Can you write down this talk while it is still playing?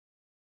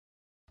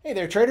Hey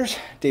there, traders.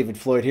 David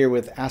Floyd here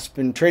with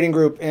Aspen Trading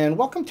Group, and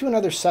welcome to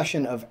another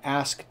session of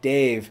Ask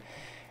Dave.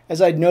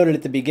 As I'd noted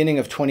at the beginning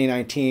of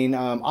 2019,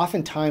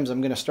 oftentimes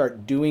I'm going to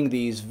start doing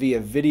these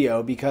via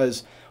video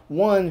because,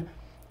 one,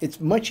 it's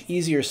much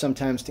easier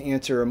sometimes to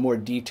answer a more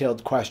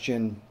detailed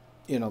question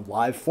in a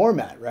live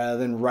format rather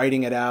than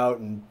writing it out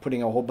and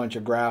putting a whole bunch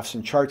of graphs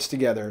and charts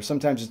together.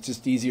 Sometimes it's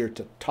just easier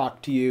to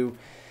talk to you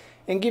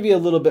and give you a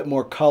little bit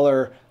more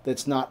color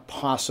that's not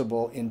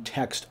possible in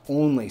text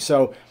only.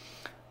 So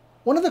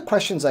one of the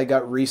questions I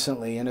got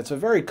recently, and it's a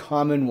very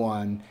common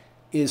one,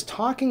 is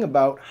talking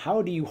about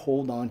how do you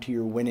hold on to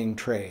your winning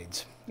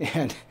trades?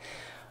 And,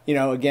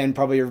 again,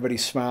 probably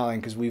everybody's smiling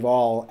because we've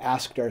all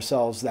asked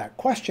ourselves that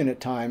question at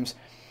times.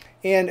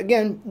 And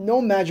again, no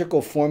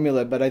magical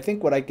formula, but I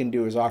think what I can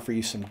do is offer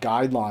you some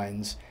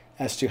guidelines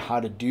as to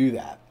how to do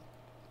that.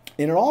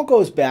 And it all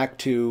goes back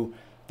to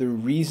the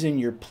reason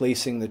you're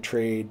placing the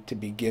trade to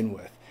begin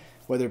with.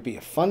 Whether it be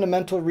a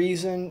fundamental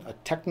reason, a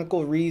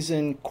technical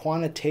reason,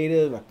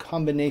 quantitative, a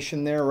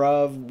combination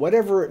thereof,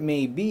 whatever it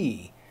may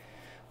be,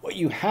 what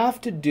you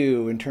have to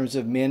do in terms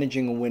of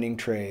managing a winning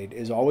trade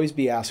is always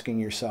be asking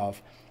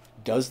yourself,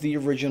 does the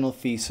original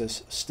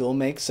thesis still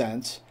make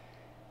sense?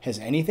 Has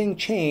anything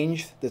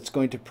changed that's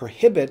going to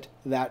prohibit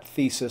that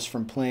thesis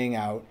from playing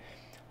out?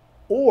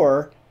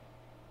 Or,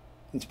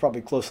 it's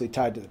probably closely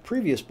tied to the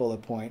previous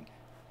bullet point,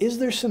 is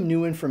there some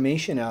new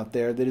information out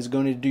there that is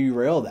going to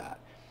derail that?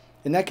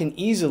 And that can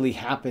easily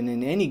happen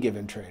in any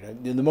given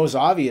trade. The most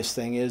obvious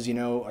thing is,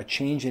 a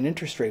change in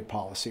interest rate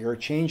policy or a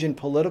change in a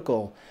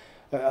political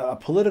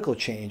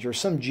change or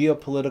some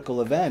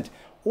geopolitical event.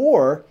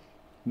 Or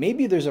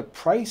maybe there's a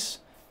price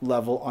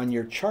level on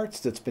your charts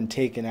that's been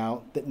taken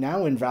out that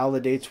now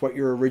invalidates what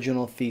your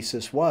original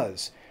thesis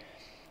was.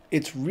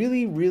 It's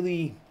really,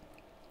 really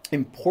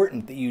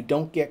important that you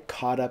don't get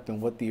caught up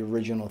in what the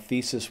original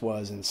thesis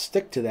was and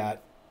stick to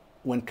that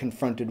when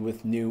confronted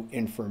with new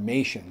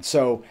information.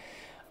 So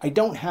I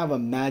don't have a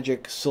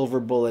magic silver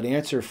bullet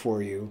answer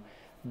for you,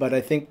 but I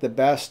think the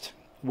best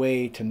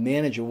way to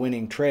manage a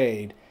winning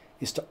trade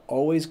is to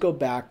always go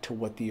back to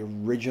what the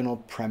original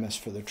premise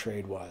for the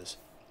trade was.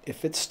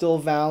 If it's still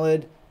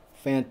valid,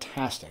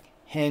 fantastic.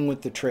 Hang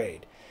with the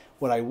trade.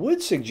 What I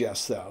would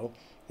suggest, though,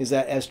 is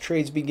that as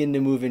trades begin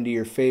to move into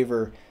your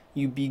favor,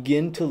 you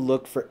begin to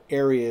look for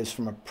areas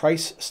from a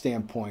price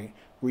standpoint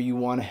where you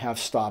want to have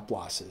stop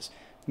losses,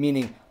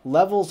 meaning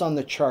levels on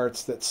the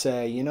charts that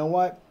say, you know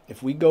what?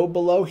 If we go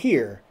below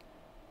here,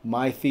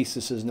 my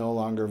thesis is no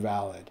longer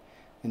valid.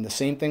 And the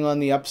same thing on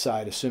the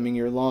upside, assuming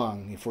you're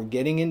long. If we're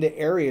getting into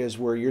areas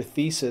where your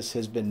thesis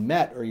has been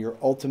met or your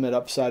ultimate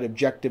upside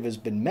objective has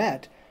been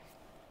met,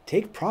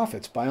 take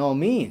profits by all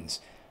means.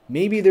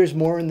 Maybe there's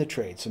more in the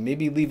trade, so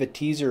maybe leave a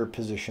teaser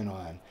position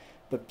on.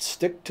 But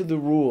stick to the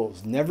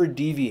rules. Never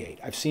deviate.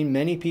 I've seen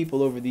many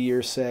people over the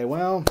years say,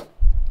 well,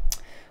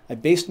 I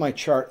based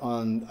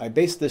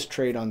this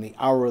trade on the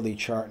hourly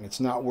chart and it's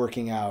not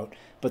working out,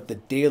 but the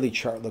daily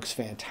chart looks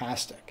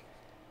fantastic.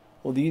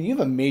 Well, you have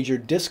a major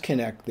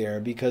disconnect there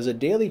because a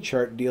daily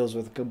chart deals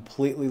with a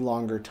completely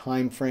longer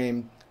time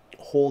frame,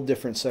 whole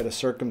different set of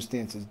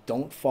circumstances.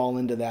 Don't fall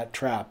into that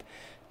trap.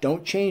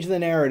 Don't change the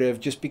narrative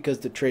just because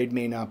the trade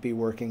may not be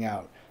working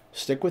out.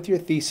 Stick with your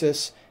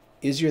thesis.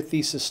 Is your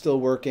thesis still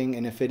working?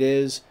 And if it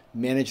is,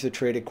 manage the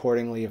trade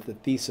accordingly. If the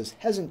thesis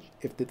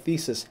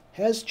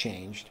has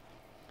changed,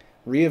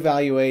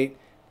 reevaluate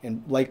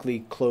and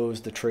likely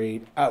close the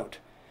trade out.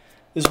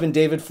 This has been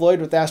David Floyd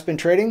with Aspen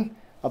Trading.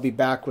 I'll be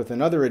back with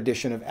another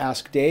edition of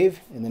Ask Dave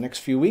in the next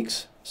few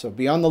weeks, so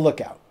be on the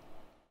lookout.